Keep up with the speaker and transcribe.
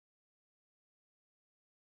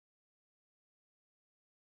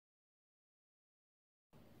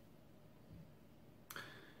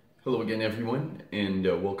Hello again, everyone, and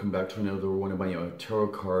welcome back to another one of my tarot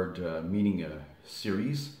card meaning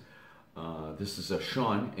series. This is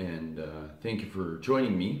Sean, and thank you for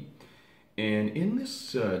joining me. And in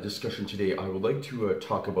this discussion today, I would like to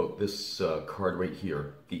talk about this card right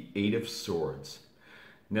here, the Eight of Swords.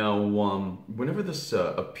 Now, whenever this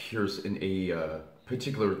appears in a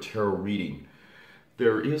particular tarot reading,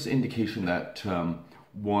 there is indication that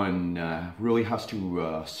one really has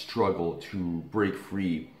to struggle to break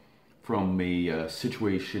free from a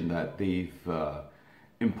situation that they've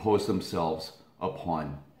imposed themselves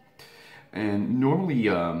upon. And normally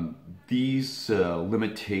these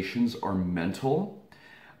limitations are mental.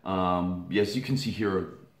 As you can see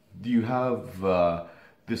here, you have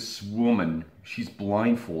this woman, she's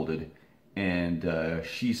blindfolded and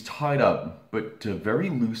she's tied up, but very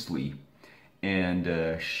loosely.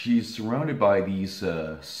 And she's surrounded by these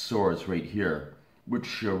swords right here,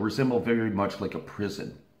 which resemble very much like a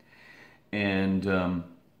prison. And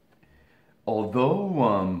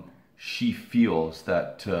although she feels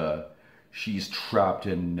that she's trapped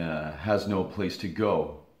and has no place to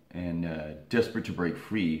go and desperate to break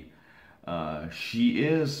free, she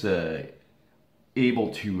is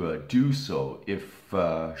able to do so if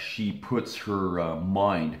she puts her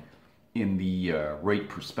mind in the right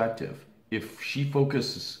perspective. If she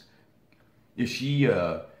is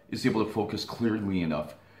able to focus clearly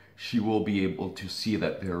enough, she will be able to see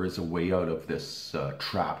that there is a way out of this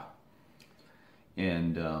trap.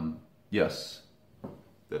 And yes,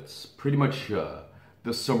 that's pretty much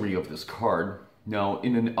the summary of this card. Now,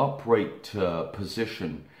 in an upright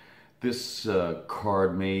position, this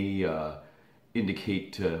card may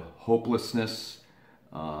indicate hopelessness,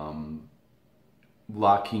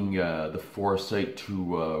 lacking the foresight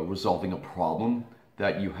to resolving a problem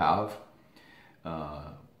that you have,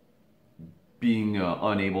 being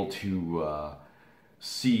unable to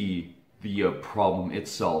see the problem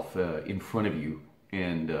itself in front of you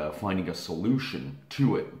and finding a solution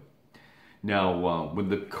to it. Now, when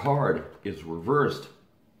the card is reversed,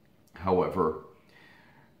 however,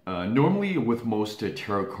 normally with most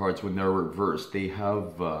tarot cards, when they're reversed, they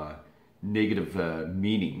have negative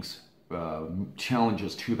meanings,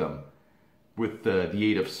 challenges to them. With the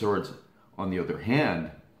Eight of Swords, on the other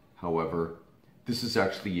hand, however, this is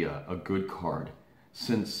actually a good card,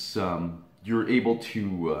 since you're able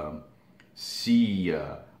to see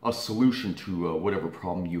a solution to whatever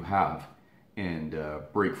problem you have and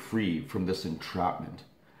break free from this entrapment.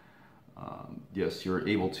 Yes, you're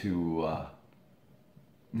able to,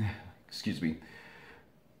 excuse me,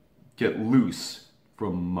 get loose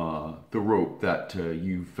from the rope that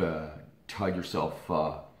you've tied yourself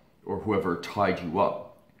or whoever tied you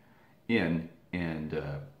up in, and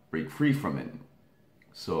break free from it.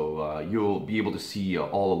 So you'll be able to see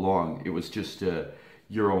all along it was just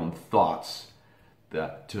your own thoughts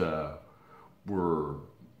that were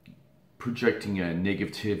projecting a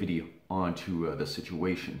negativity onto the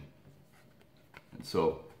situation. And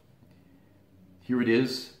so here it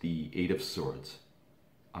is, the Eight of Swords.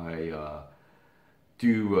 I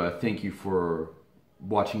do thank you for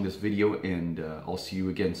watching this video, and I'll see you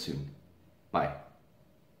again soon. Bye.